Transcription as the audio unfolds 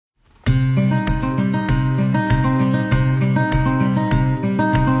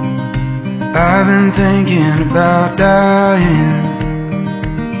I've been thinking about dying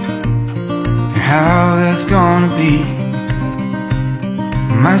and how that's gonna be.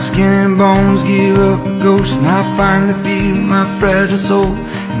 My skin and bones give up the ghost, and I finally feel my fragile soul,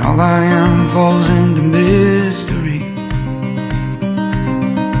 and all I am falls into mystery.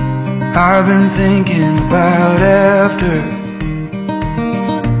 I've been thinking about after,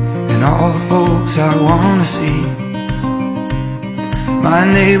 and all the folks I wanna see. My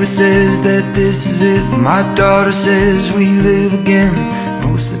neighbor says that this is it, my daughter says we live again.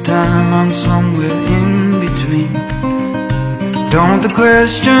 Most of the time I'm somewhere in between. Don't the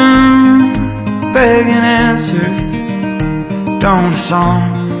question beg an answer? Don't a song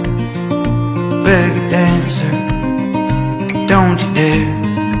beg a dancer? Don't you dare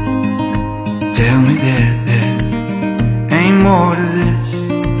tell me that there ain't more to this,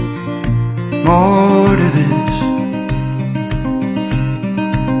 more to this.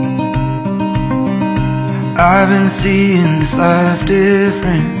 I've been seeing this life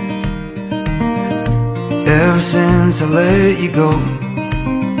different ever since I let you go.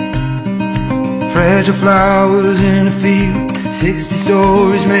 Fragile flowers in a field, 60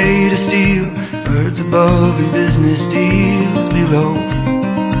 stories made of steel, birds above and business deals below.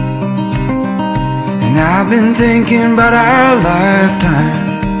 And I've been thinking about our lifetime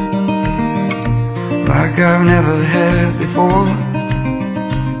like I've never had before.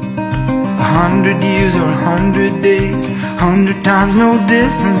 100 years or 100 days, 100 times no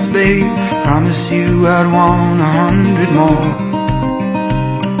difference, babe. Promise you I'd want 100 more.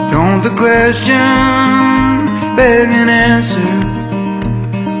 Don't the question beg an answer?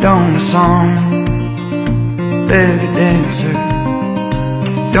 Don't a song beg a dancer?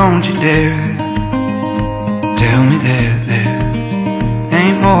 Don't you dare tell me that there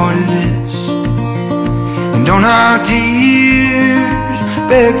ain't more to this. And don't our tears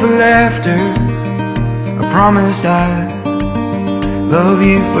beg for laughter? I promised I'd love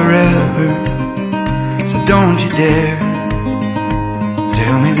you forever, so don't you dare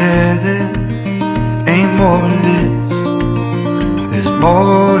tell me that there ain't more to this. There's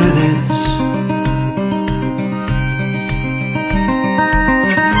more to this.